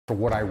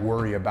What I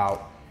worry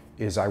about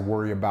is I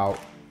worry about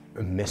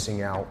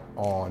missing out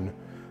on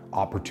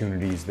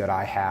opportunities that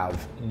I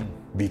have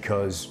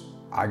because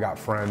I got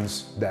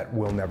friends that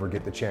will never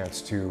get the chance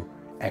to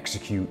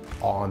execute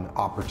on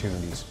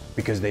opportunities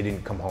because they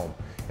didn't come home.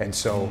 And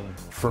so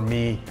for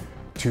me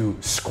to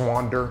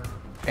squander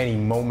any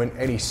moment,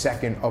 any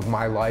second of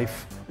my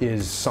life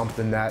is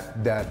something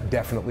that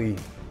definitely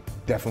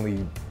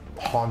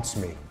haunts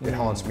me. It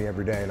haunts me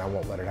every day, and I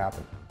won't let it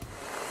happen.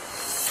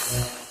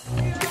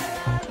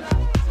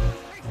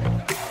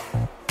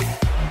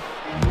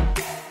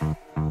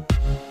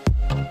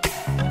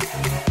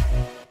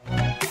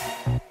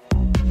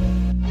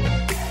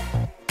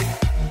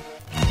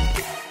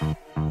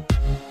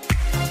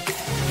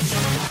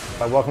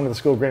 Welcome to the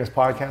School of Greatness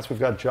podcast. We've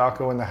got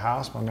Jocko in the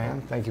house, my man.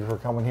 Thank you for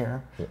coming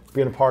here,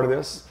 being a part of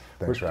this.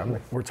 Thanks for having me.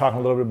 We're talking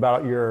a little bit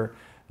about your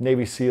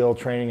Navy SEAL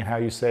training and how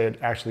you say it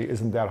actually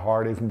isn't that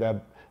hard, isn't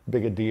that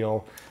big a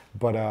deal.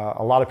 But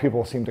a lot of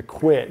people seem to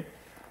quit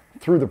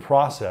through the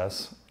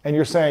process. And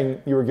you're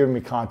saying, you were giving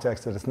me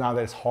context that it's not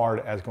as hard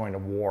as going to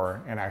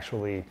war and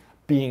actually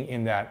being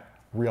in that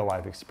real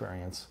life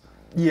experience.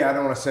 Yeah, I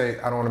don't want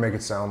to make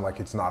it sound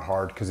like it's not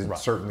hard, because it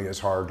certainly is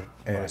hard,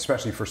 and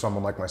especially for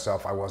someone like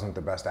myself. I wasn't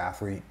the best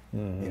athlete. You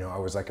know, I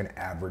was like an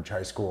average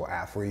high school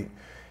athlete,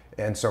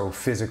 and so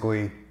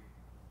physically,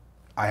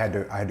 I had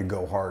to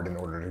go hard in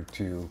order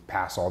to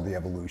pass all the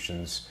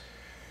evolutions.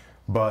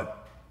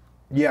 But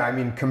yeah, I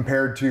mean,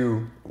 compared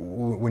to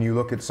when you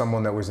look at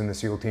someone that was in the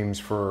SEAL teams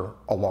for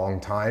a long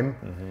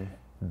time.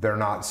 They're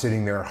not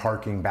sitting there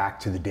harking back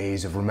to the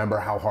days of remember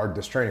how hard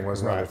this training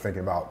was. Now they're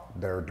thinking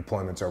about their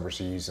deployments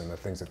overseas and the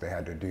things that they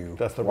had to do.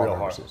 That's the real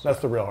hard.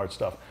 That's the real hard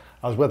stuff.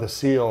 I was with a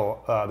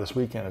SEAL this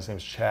weekend. His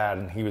name's Chad,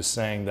 and he was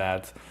saying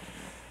that.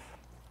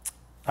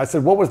 I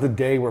said, "What was the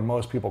day where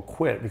most people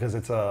quit?" Because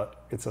it's a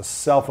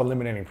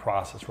self-eliminating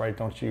process, right?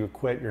 Don't you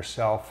quit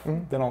yourself?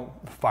 They don't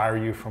fire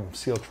you from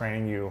SEAL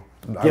training. You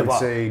give up. I would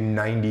say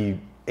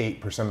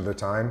 98% of the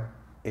time,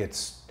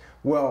 it's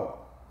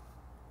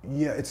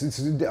yeah,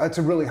 it's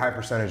a really high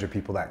percentage of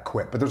people that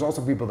quit, but there's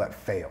also people that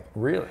fail.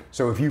 Really?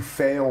 So if you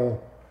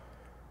fail,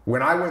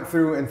 when I went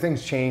through, and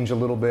things change a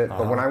little bit,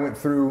 but when I went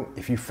through,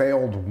 if you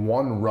failed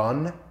one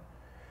run,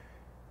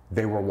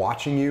 they were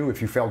watching you.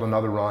 If you failed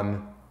another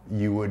run,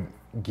 you would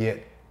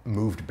get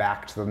moved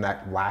back to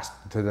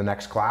the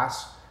next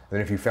class. Then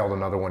if you failed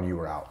another one, you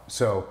were out.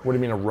 So what do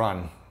you mean a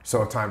run?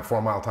 So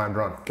 4-mile timed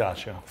run.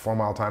 Gotcha.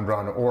 4-mile timed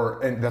run,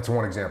 and that's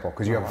one example,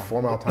 because you have a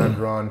 4-mile timed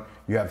run,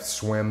 you have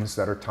swims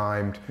that are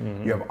timed,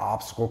 you have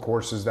obstacle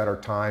courses that are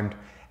timed,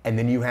 and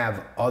then you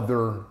have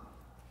other,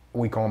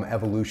 we call them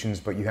evolutions,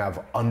 but you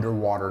have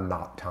underwater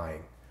not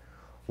tying,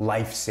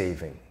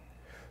 life-saving.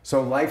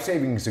 So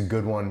life-saving is a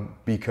good one,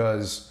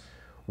 because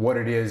what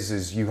it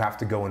is you have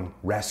to go and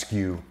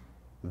rescue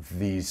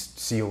these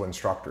SEAL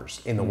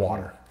instructors in the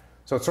water.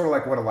 So it's sort of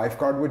like what a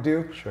lifeguard would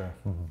do,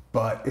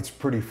 but it's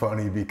pretty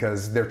funny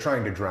because they're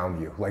trying to drown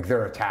you. Like,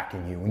 they're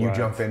attacking you when you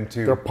jump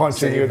into. They're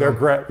punching you. They're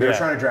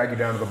trying to drag you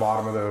down to the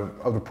bottom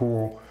of the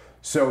pool.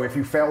 So if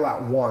you fail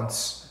that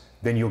once,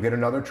 then you'll get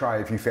another try.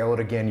 If you fail it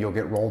again, you'll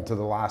get rolled to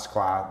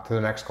the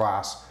next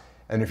class,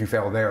 and if you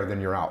fail there,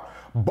 then you're out.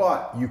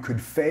 But you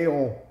could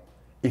fail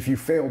if you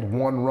failed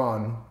one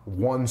run,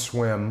 one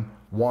swim,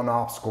 one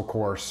obstacle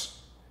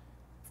course.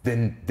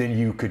 Then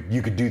you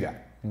could do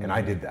that, and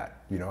I did that.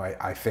 You know,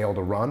 I failed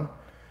a run,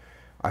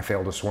 I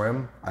failed a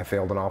swim, I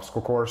failed an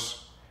obstacle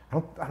course. I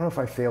don't know if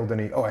I failed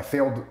any. I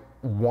failed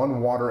one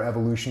water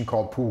evolution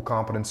called pool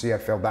competency. I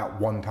failed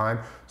that one time.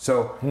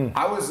 So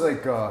I was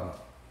like a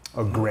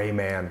gray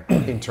man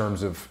in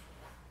terms of,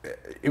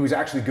 it was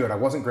actually good. I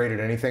wasn't great at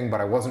anything, but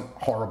I wasn't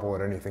horrible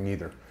at anything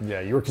either.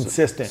 Yeah, you were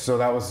consistent. So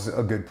that was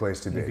a good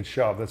place to be. You could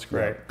show up, that's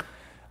great.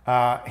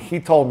 Yeah.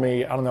 He told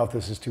me, I don't know if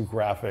this is too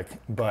graphic,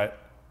 but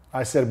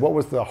I said, what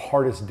was the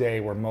hardest day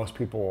where most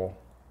people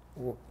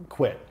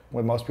quit,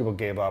 when most people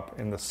gave up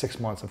in the 6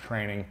 months of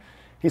training?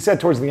 He said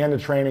towards the end of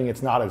training,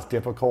 it's not as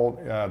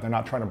difficult. They're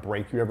not trying to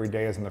break you every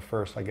day as in the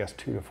first, I guess,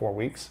 2 to 4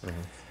 weeks.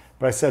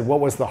 But I said, what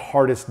was the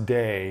hardest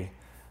day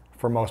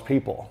for most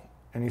people?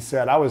 And he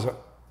said, I was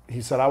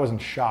in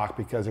shock,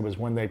 because it was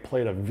when they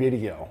played a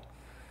video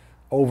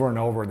over and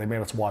over, and they made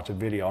us watch a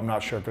video. I'm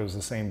not sure if it was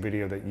the same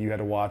video that you had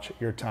to watch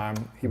at your time.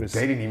 They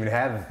didn't even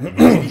have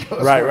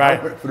videos.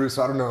 Right. Went through,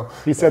 so I don't know.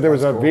 He said there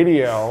was a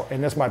video,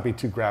 and this might be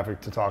too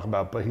graphic to talk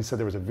about, but he said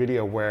there was a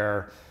video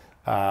where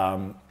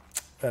an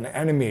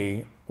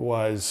enemy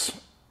was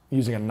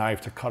using a knife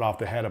to cut off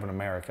the head of an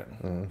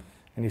American.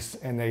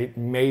 And they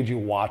made you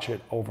watch it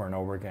over and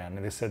over again.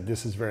 And they said,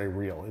 this is very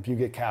real. If you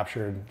get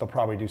captured, they'll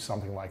probably do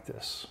something like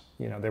this.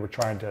 You know, they were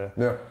trying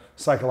to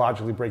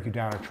psychologically break you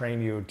down and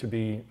train you to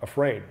be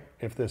afraid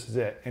if this is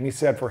it. And he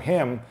said for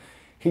him,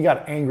 he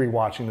got angry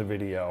watching the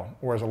video,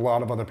 whereas a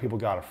lot of other people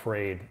got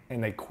afraid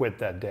and they quit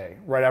that day.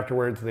 Right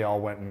afterwards, they all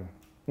went and,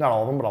 not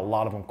all of them, but a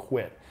lot of them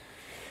quit.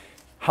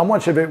 How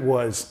much of it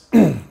was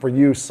for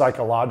you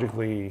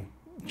psychologically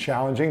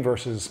challenging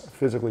versus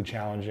physically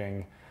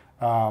challenging?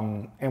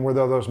 And were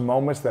there those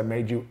moments that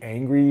made you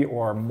angry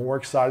or more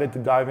excited to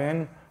dive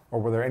in? or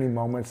were there any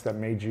moments that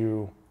made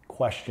you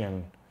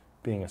question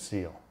being a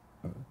SEAL?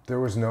 There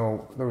was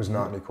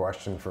not any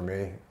question for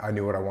me. I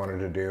knew what I wanted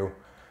to do.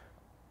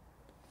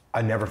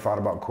 I never thought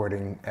about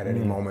quitting at any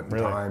moment in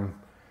time.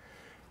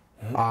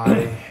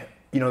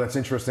 That's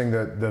interesting.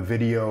 The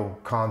video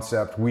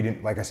concept,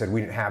 like I said,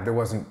 there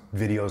wasn't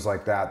videos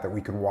like that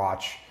we could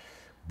watch.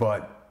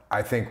 But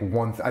I think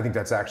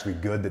that's actually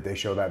good that they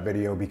show that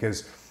video,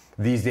 because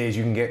these days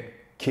you can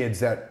get kids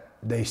that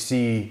they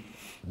see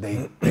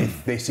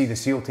the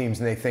SEAL teams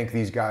and they think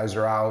these guys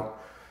are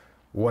out,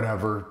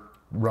 whatever,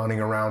 running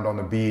around on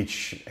the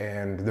beach.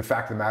 And the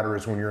fact of the matter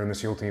is, when you're in the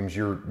SEAL teams,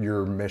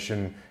 your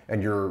mission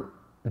and your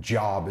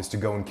job is to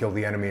go and kill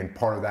the enemy. And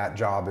part of that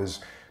job is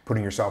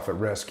putting yourself at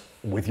risk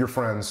with your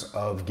friends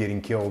of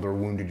getting killed or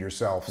wounded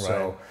yourself. Right.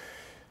 So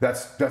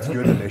that's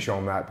good that they show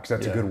them that, because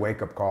that's a good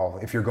wake-up call.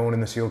 If you're going in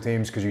the SEAL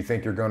teams because you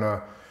think you're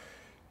gonna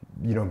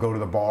go to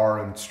the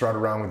bar and strut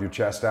around with your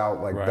chest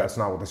out, that's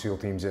not what the SEAL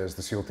teams is.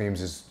 The SEAL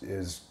teams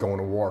is going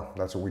to war.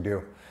 That's what we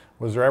do.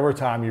 Was there ever a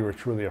time you were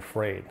truly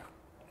afraid,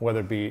 whether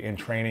it be in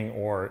training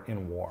or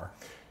in war?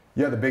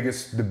 Yeah, the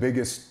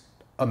biggest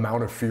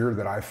amount of fear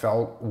that I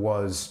felt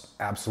was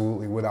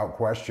absolutely, without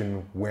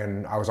question,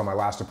 when I was on my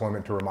last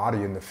deployment to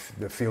Ramadi, and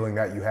the feeling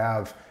that you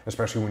have,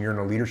 especially when you're in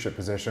a leadership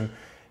position,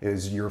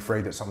 is you're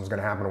afraid that something's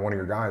going to happen to one of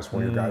your guys.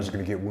 One of your guys is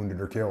going to get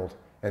wounded or killed.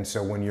 And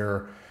so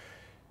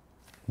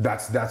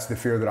that's the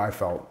fear that I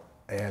felt.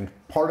 And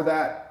part of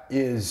that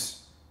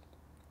is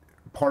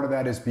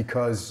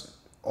because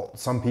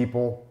some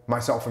people,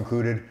 myself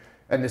included,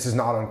 and this is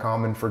not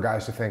uncommon for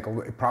guys to think,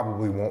 it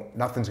probably won't,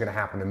 nothing's going to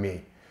happen to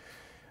me.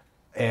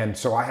 And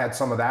so I had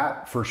some of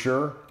that for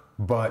sure,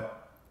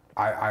 but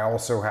I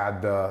also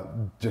had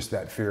just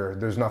that fear.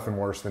 There's nothing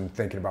worse than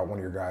thinking about one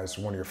of your guys,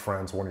 one of your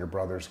friends, one of your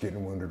brothers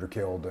getting wounded or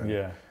killed.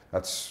 And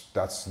that's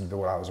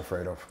what I was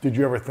afraid of. Did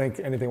you ever think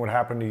anything would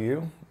happen to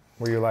you?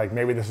 Were you like,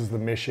 maybe this is the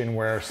mission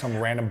where some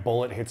random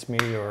bullet hits me,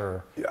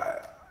 or?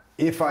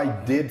 If I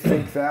did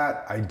think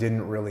that, I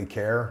didn't really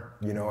care.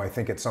 I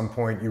think at some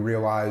point you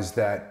realize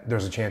that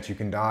there's a chance you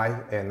can die,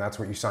 and that's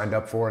what you signed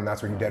up for, and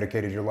that's what you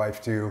dedicated your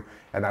life to,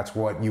 and that's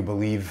what you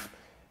believe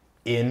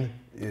in,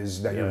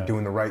 is that you're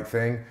doing the right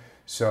thing.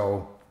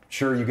 So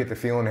sure, you get the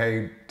feeling,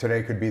 hey,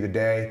 today could be the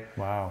day.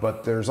 Wow.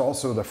 But there's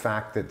also the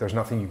fact that there's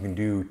nothing you can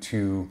do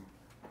to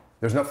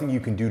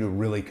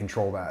really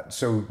control that.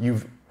 So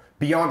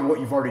beyond what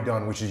you've already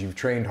done, which is you've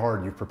trained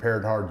hard, you've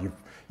prepared hard,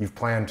 you've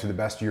planned to the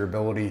best of your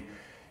ability,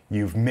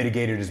 you've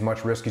mitigated as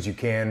much risk as you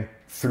can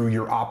through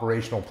your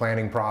operational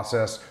planning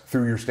process,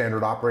 through your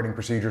standard operating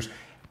procedures,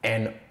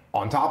 and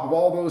on top of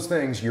all those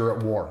things, you're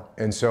at war.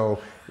 And so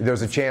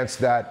there's a chance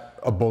that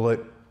a bullet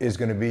is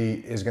going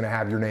to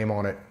have your name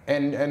on it.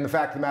 And the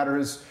fact of the matter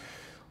is,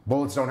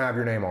 bullets don't have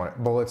your name on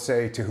it. Bullets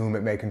say "to whom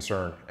it may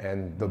concern,"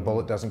 and the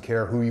bullet doesn't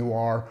care who you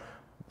are.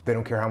 They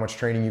don't care how much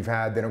training you've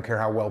had. They don't care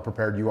how well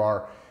prepared you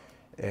are.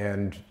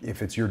 And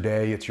if it's your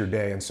day, it's your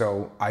day. And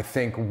so I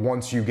think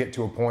once you get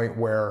to a point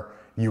where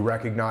you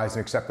recognize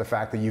and accept the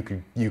fact that you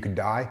could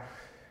die,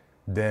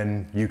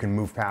 then you can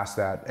move past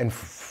that. And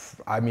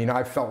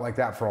I felt like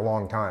that for a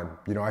long time.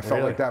 I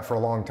felt like that for a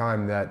long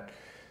time,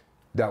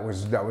 that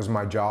was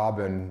my job,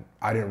 and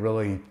I didn't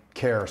really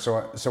care.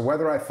 So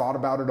whether I thought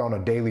about it on a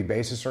daily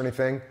basis or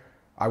anything,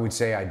 I would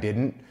say I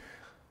didn't.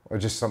 Or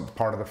just some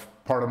part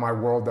of my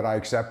world that I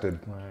accepted.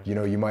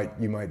 Right. You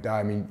might die.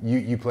 I mean,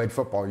 you played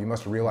football. You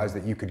must have realized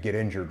that you could get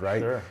injured,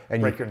 right? Sure.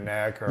 And break your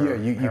neck or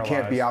you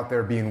can't be out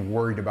there being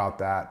worried about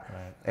that.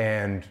 Right.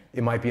 And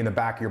it might be in the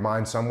back of your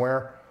mind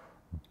somewhere,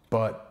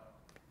 but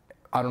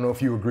I don't know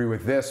if you agree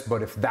with this,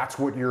 but if that's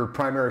what your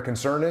primary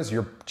concern is,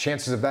 your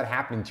chances of that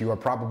happening to you are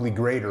probably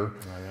greater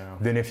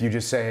than if you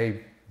just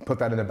put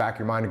that in the back of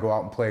your mind and go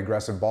out and play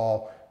aggressive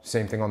ball.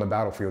 Same thing on the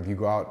battlefield. You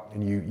go out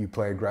and you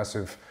play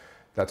aggressive.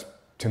 That's,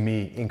 to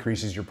me,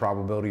 increases your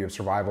probability of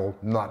survival,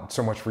 not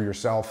so much for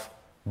yourself,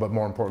 but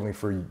more importantly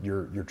for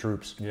your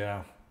troops.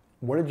 Yeah.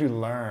 What did you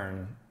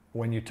learn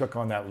when you took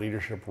on that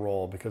leadership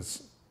role?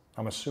 Because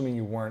I'm assuming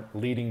you weren't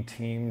leading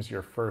teams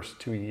your first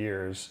 2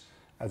 years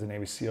as a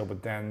Navy SEAL,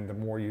 but then the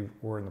more you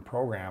were in the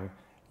program,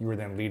 you were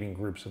then leading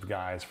groups of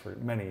guys for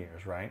many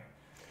years, right?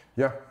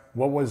 Yeah.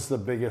 What was the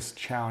biggest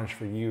challenge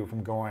for you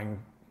from going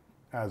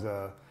as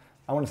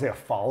I wouldn't say a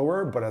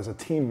follower, but as a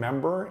team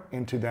member,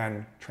 into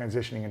then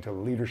transitioning into a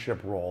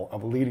leadership role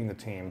of leading the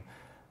team?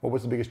 What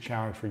was the biggest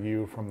challenge for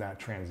you from that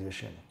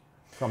transition?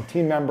 From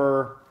team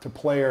member to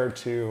player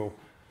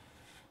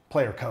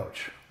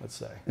coach, let's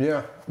say.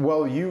 Yeah,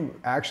 well,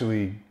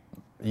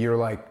 you're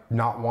like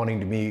not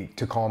wanting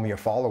to call me a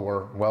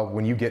follower. Well,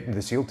 when you get into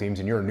the SEAL teams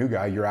and you're a new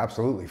guy, you're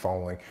absolutely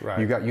following. Right.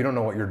 You don't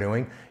know what you're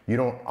doing. You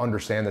don't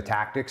understand the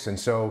tactics. And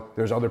so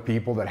there's other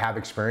people that have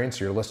experience.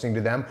 You're listening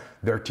to them.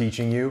 They're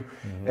teaching you.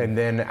 Mm-hmm. And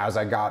then as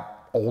I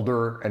got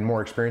older and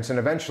more experienced, and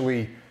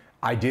eventually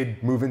I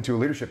did move into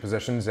leadership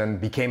positions and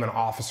became an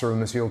officer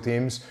in the SEAL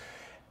teams.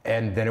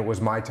 And then it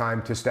was my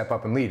time to step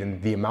up and lead.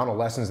 And the amount of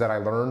lessons that I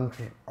learned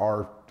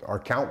are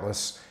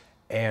countless.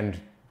 And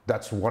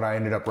that's what I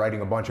ended up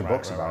writing a bunch of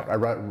books about. I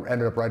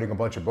ended up writing a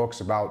bunch of books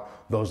about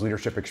those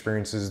leadership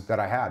experiences that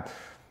I had.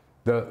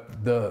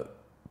 the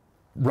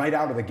right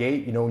out of the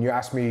gate, you know, when you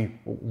ask me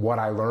what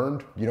I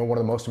learned, you know, one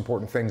of the most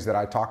important things that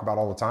I talk about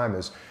all the time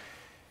is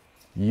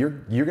you're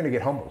going to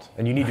get humbled,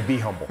 and you need to be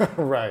humble.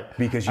 Right.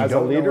 Because you as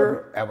don't a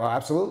leader? know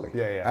absolutely.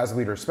 Yeah. As a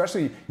leader,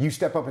 especially you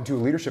step up into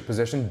a leadership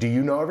position, do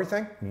you know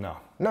everything? No.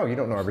 No, you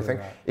don't know everything.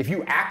 Not. If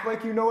you act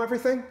like you know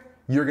everything,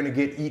 you're going to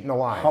get eaten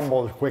alive.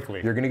 Humbled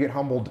quickly. You're going to get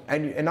humbled,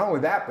 and not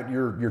only that, but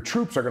your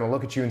troops are going to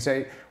look at you and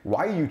say,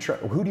 "Why are you?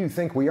 Who do you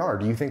think we are?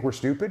 Do you think we're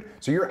stupid?"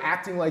 So you're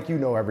acting like you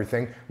know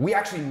everything. We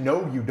actually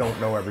know you don't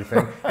know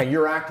everything, and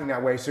you're acting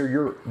that way.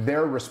 So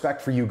their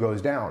respect for you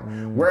goes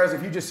down. Whereas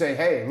if you just say,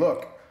 "Hey,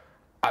 look,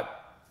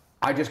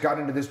 I just got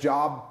into this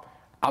job.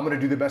 I'm going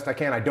to do the best I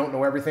can. I don't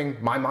know everything.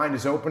 My mind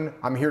is open.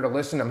 I'm here to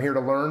listen. I'm here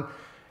to learn.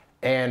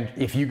 And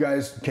if you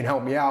guys can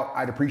help me out,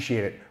 I'd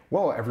appreciate it."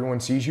 Well, everyone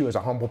sees you as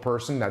a humble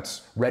person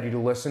that's ready to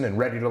listen and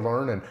ready to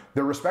learn, and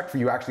their respect for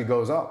you actually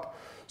goes up.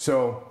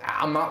 So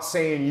I'm not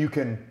saying you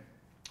can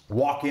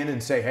walk in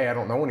and say, "Hey, I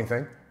don't know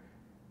anything.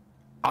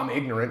 I'm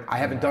ignorant. I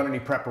haven't done any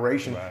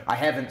preparation. Right. I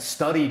haven't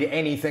studied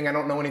anything. I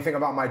don't know anything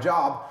about my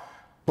job."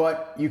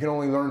 But you can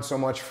only learn so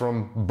much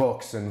from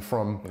books and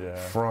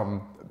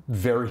from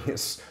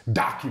various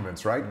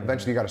documents, right?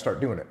 Eventually you got to start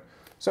doing it.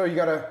 So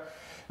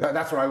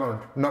that's what I learned.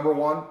 Number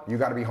one, you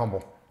got to be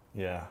humble.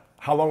 Yeah.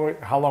 How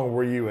long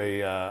were you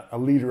a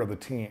leader of the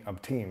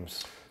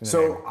teams?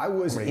 So I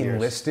was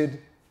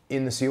enlisted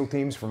in the SEAL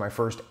teams for my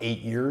first 8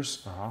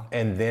 years,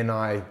 and then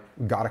I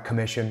got a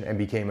commission and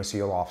became a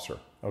SEAL officer.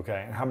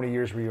 Okay. And how many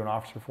years were you an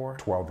officer for?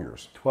 12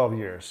 years. 12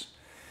 years.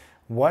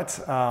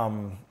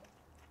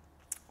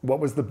 What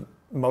was the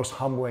most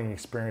humbling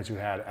experience you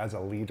had as a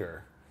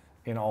leader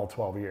in all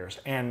 12 years?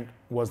 And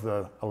was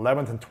the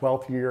 11th and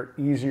 12th year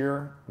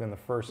easier than the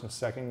first and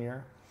second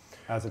year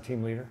as a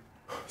team leader?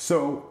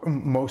 So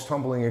most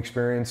humbling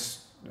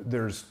experience,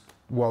 the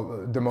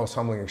most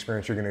humbling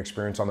experience you're going to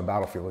experience on the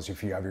battlefield is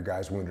if you have your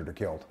guys wounded or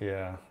killed.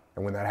 Yeah.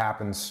 And when that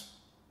happens,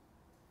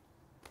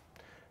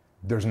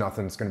 there's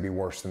nothing that's going to be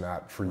worse than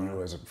that for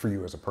you as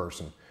a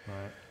person.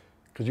 Right.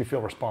 Because you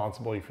feel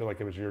responsible. You feel like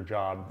it was your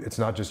job. It's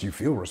not just you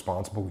feel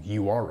responsible,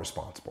 you are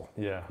responsible.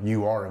 Yeah.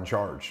 You are in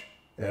charge.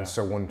 Yeah. And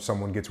so when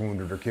someone gets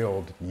wounded or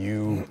killed,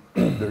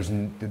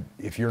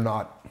 if you're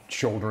not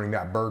shouldering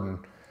that burden,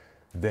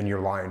 then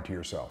you're lying to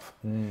yourself.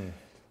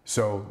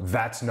 So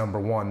that's number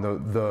one.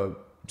 The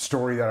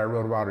story that I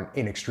wrote about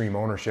in Extreme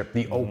Ownership,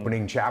 the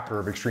opening chapter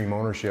of Extreme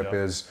Ownership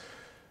is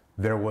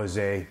there was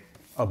a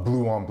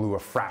blue on blue, a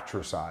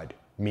fratricide,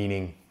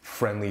 meaning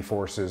friendly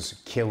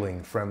forces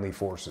killing friendly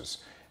forces.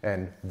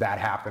 And that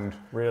happened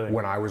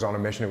when I was on a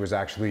mission. It was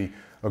actually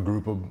a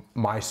group of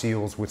my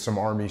SEALs with some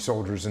Army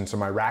soldiers and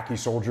some Iraqi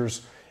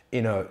soldiers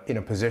in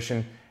a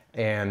position,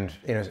 and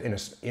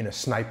in a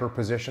sniper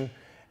position,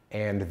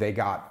 and they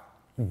got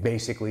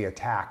basically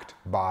attacked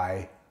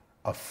by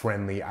a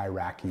friendly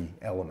Iraqi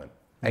element.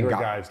 And Your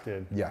guys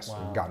did? Yes,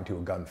 Wow. got into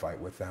a gunfight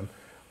with them.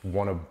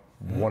 One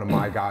of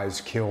my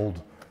guys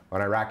killed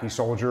an Iraqi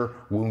soldier,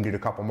 wounded a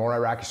couple more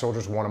Iraqi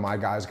soldiers. One of my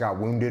guys got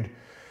wounded.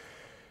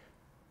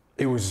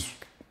 It was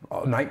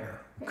a nightmare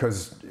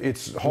because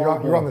it's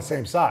horrible. You're on the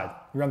same side.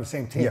 You're on the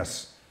same team.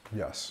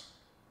 Yes.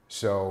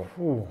 So,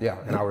 yeah,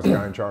 and I was the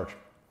guy in charge.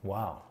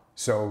 Wow.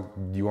 So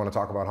you want to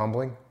talk about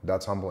humbling?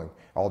 That's humbling.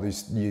 All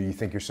these, you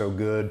think you're so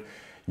good.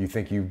 You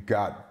think you've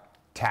got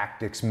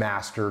tactics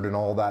mastered and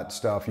all that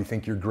stuff. You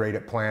think you're great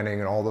at planning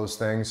and all those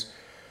things.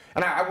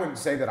 And I wouldn't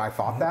say that I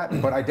thought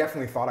that, but I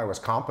definitely thought I was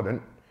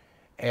competent.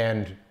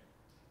 And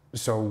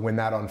so when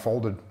that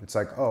unfolded, it's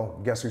like, oh,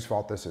 guess whose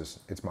fault this is?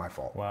 It's my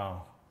fault.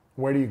 Wow.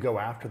 Where do you go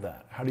after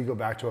that? How do you go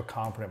back to a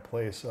confident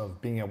place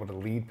of being able to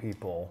lead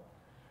people?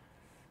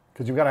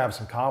 Because you've got to have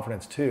some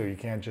confidence too. You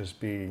can't just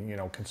be,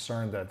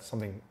 concerned that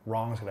something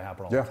wrong is going to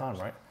happen all the time,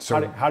 right?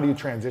 So how do you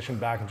transition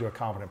back into a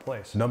confident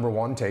place? Number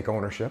one, take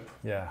ownership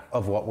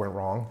of what went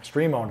wrong.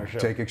 Extreme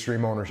ownership. Take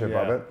extreme ownership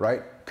of it,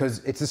 right?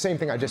 Because it's the same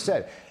thing I just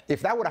said.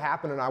 If that would have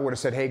happened and I would have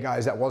said, hey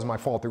guys, that wasn't my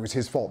fault, it was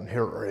his fault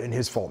and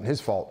his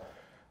fault,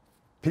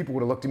 people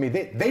would have looked at me.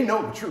 They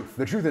know the truth.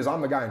 The truth is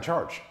I'm the guy in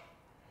charge.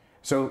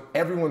 So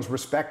everyone's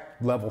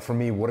respect level for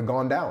me would have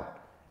gone down.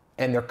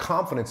 And their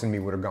confidence in me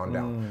would have gone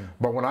down.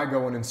 But when I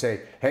go in and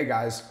say, hey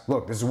guys,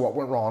 look, this is what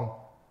went wrong.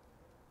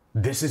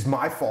 This is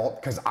my fault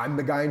because I'm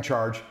the guy in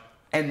charge,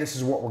 and this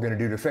is what we're going to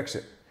do to fix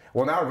it.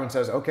 Well, now everyone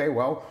says, okay,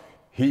 well,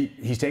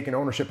 he's taking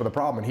ownership of the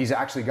problem, and he's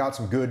actually got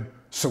some good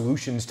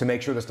solutions to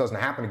make sure this doesn't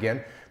happen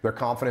again. Their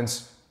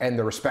confidence and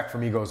their respect for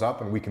me goes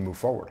up, and we can move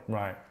forward.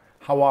 Right.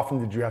 How often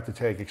did you have to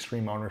take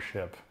extreme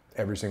ownership?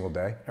 Every single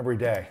day. Every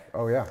day?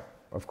 Oh yeah,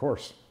 of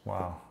course.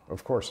 Wow.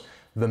 Of course.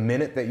 The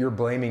minute that you're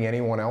blaming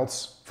anyone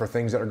else for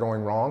things that are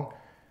going wrong,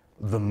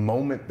 the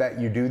moment that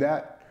you do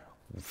that,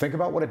 think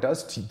about what it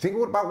does to you. Think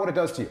about what it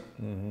does to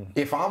you.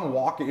 If I'm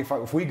walking,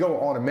 if we go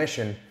on a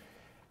mission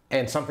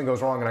and something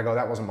goes wrong and I go,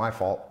 that wasn't my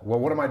fault. Well,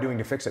 what am I doing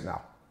to fix it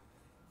now?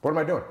 What am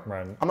I doing?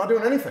 Right. I'm not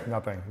doing anything.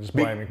 Nothing. Just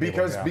blaming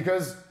people. Yeah.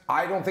 Because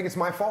I don't think it's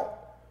my fault.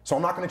 So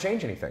I'm not going to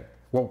change anything.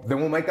 Well, then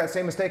we'll make that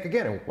same mistake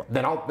again, and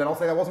then I'll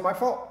say that wasn't my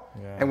fault,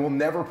 and we'll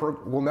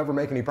never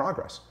make any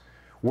progress.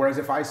 Whereas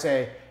if I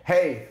say,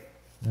 hey,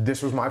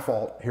 this was my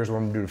fault, here's what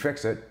I'm gonna do to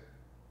fix it,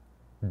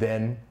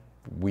 then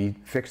we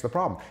fix the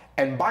problem.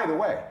 And by the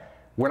way,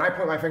 when I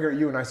point my finger at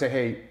you and I say,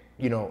 hey,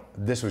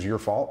 this was your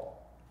fault,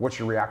 what's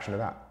your reaction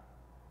to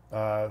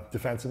that?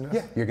 Defensiveness?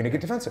 Yeah, you're gonna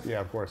get defensive. Yeah,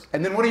 of course.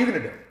 And then what are you gonna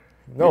do?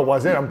 No, it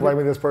wasn't. I'm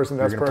blaming this person,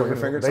 that You're gonna point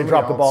your finger person. at They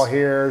dropped the ball somebody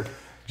here.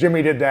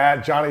 Jimmy did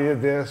that. Johnny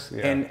did this.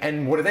 Yeah.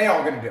 And what are they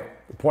all gonna do?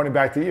 Pointing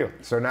back to you.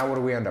 So now what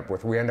do we end up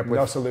with? We end up with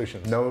no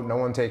solutions. No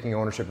one taking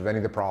ownership of any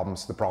of the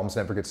problems. The problems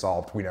never get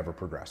solved. We never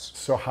progress.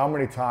 So how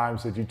many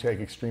times did you take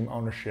extreme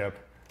ownership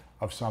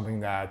of something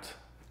that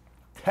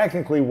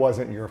technically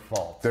wasn't your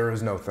fault? There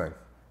is no thing.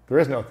 There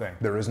is no thing.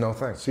 There is no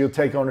thing. So you'll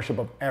take ownership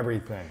of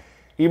everything,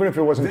 even if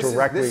it wasn't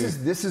directly.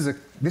 This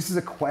is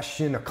a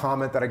question, a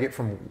comment that I get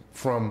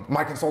from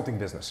my consulting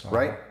business,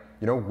 right?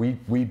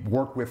 We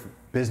work with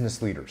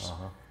business leaders.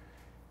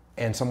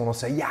 And someone will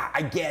say, yeah,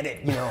 I get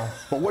it,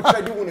 but what should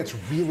I do when it's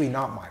really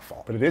not my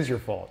fault? But it is your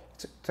fault.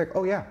 It's like,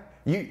 oh yeah,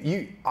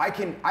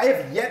 I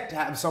have yet to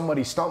have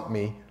somebody stump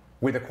me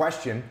with a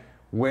question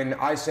when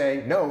I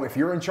say, no, if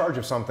you're in charge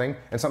of something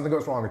and something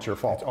goes wrong, it's your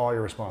fault. It's all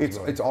your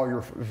responsibility. It's all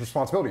your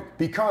responsibility.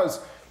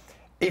 Because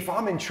if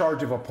I'm in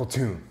charge of a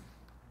platoon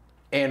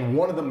and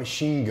one of the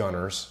machine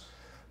gunners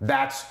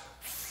that's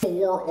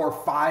 4 or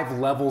 5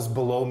 levels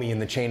below me in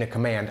the chain of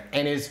command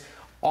and is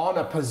on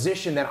a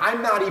position that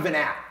I'm not even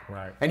at,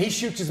 right, and he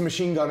shoots his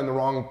machine gun in the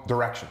wrong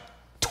direction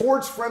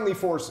towards friendly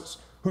forces,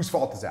 whose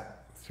fault is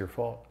that? It's your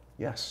fault.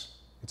 Yes,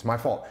 it's my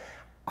fault.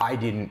 I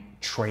didn't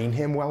train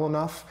him well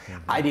enough.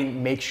 I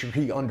didn't make sure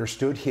he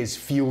understood his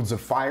fields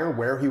of fire,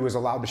 where he was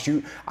allowed to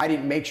shoot. I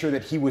didn't make sure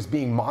that he was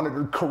being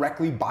monitored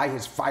correctly by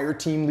his fire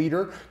team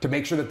leader to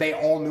make sure that they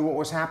all knew what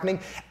was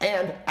happening.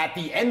 And at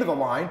the end of the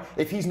line,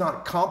 if he's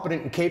not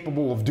competent and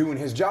capable of doing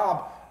his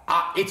job,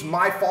 it's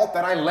my fault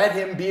that I let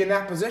him be in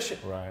that position.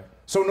 Right.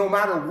 So no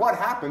matter what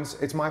happens,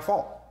 it's my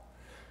fault.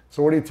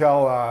 So what do you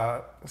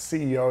tell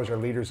CEOs or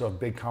leaders of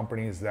big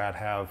companies that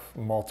have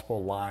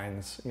multiple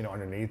lines,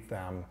 underneath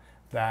them,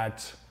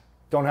 that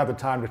don't have the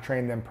time to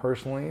train them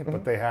personally,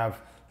 but they have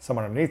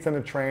someone underneath them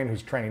to train,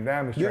 who's training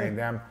them, who's training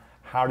them?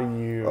 How do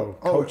you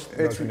coach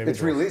those individuals?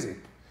 It's real easy.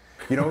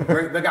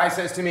 The guy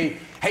says to me,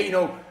 hey,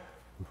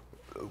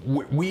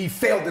 we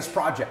failed this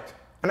project.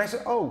 And I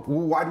said, oh,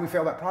 well, why do we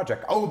fail that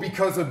project? Oh,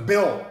 because of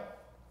Bill,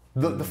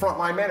 the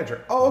frontline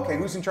manager. Oh, okay,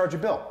 who's in charge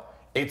of Bill?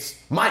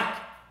 It's Mike.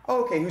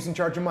 Oh, okay, who's in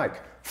charge of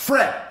Mike?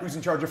 Fred. Who's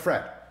in charge of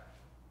Fred?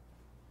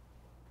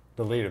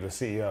 The leader, the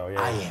CEO.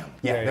 Yeah. I am.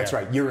 Yeah, that's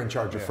right. You're in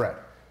charge of Fred.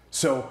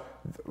 So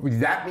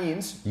that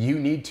means you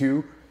need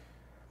to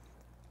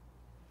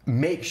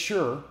make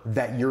sure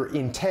that your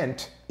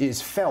intent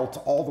is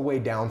felt all the way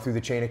down through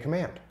the chain of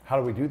command. How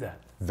do we do that?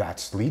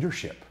 That's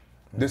leadership.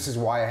 This is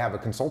why I have a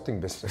consulting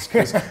business,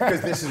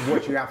 because this is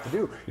what you have to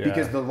do. Yeah.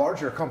 Because the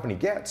larger a company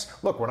gets,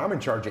 look, when I'm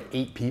in charge of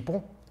 8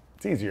 people,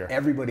 it's easier.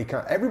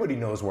 Everybody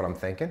knows what I'm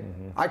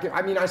thinking.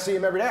 I see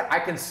them every day. I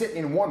can sit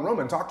in one room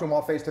and talk to them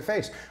all face to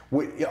face.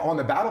 On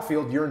the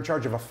battlefield, you're in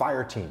charge of a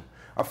fire team.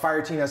 A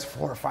fire team has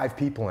 4 or 5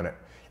 people in it.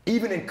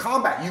 Even in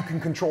combat, you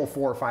can control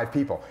 4 or 5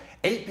 people.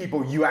 8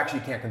 people, you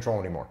actually can't control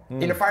anymore.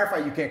 In a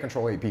firefight, you can't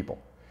control 8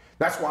 people.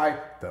 That's why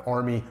the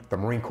Army, the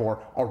Marine Corps,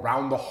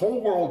 around the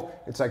whole world,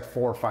 it's like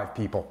 4 or 5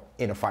 people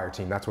in a fire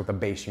team. That's what the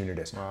base unit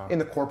is. Wow. In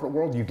the corporate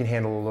world, you can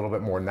handle a little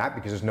bit more than that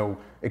because there's no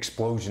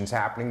explosions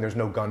happening, there's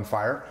no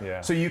gunfire.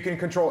 Yeah. So you can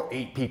control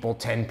 8 people,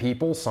 10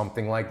 people,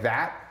 something like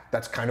that.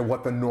 That's kind of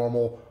what the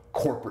normal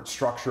corporate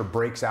structure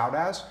breaks out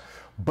as.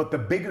 But the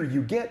bigger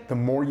you get, the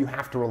more you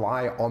have to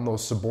rely on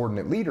those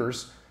subordinate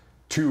leaders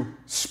to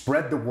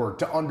spread the word,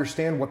 to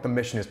understand what the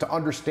mission is, to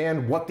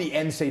understand what the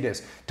end state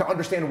is, to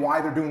understand why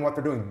they're doing what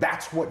they're doing.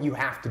 That's what you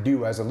have to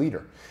do as a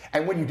leader.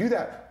 And when you do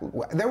that,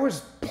 there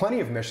was plenty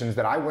of missions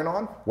that I went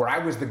on where I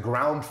was the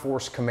ground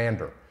force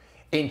commander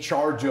in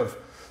charge of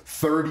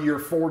 30 or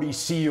 40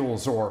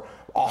 SEALs or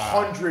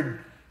 100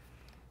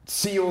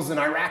 SEALs and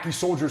Iraqi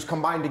soldiers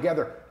combined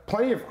together.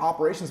 Plenty of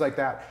operations like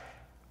that.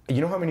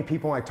 You know how many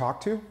people I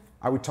talked to?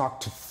 I would talk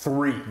to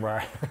 3.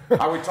 Right.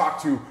 I would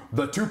talk to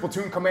the 2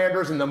 platoon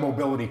commanders and the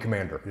mobility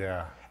commander.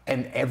 Yeah.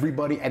 And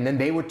everybody, and then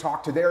they would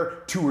talk to their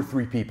 2 or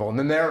 3 people, and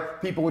then their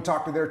people would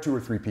talk to their 2 or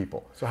 3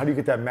 people. So how do you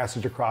get that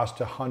message across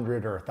to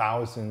hundreds or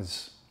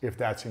thousands if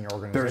that's in your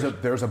organization?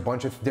 There's a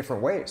bunch of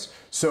different ways.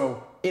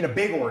 So in a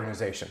big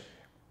organization,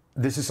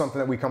 this is something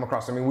that we come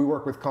across. I mean, we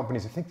work with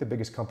companies. I think the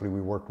biggest company we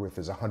worked with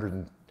is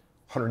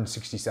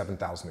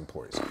 167,000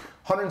 employees.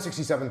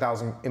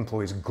 167,000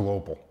 employees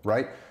global,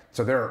 right?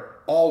 So they're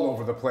all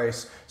over the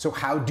place. So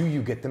how do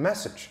you get the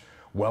message?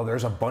 Well,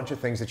 there's a bunch of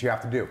things that you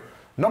have to do.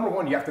 Number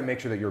one, you have to make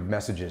sure that your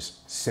message is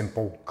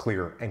simple,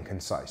 clear, and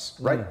concise,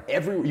 right?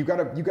 You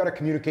gotta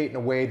communicate in a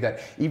way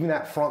that even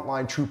that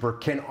frontline trooper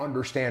can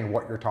understand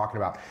what you're talking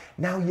about.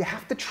 Now you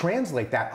have to translate that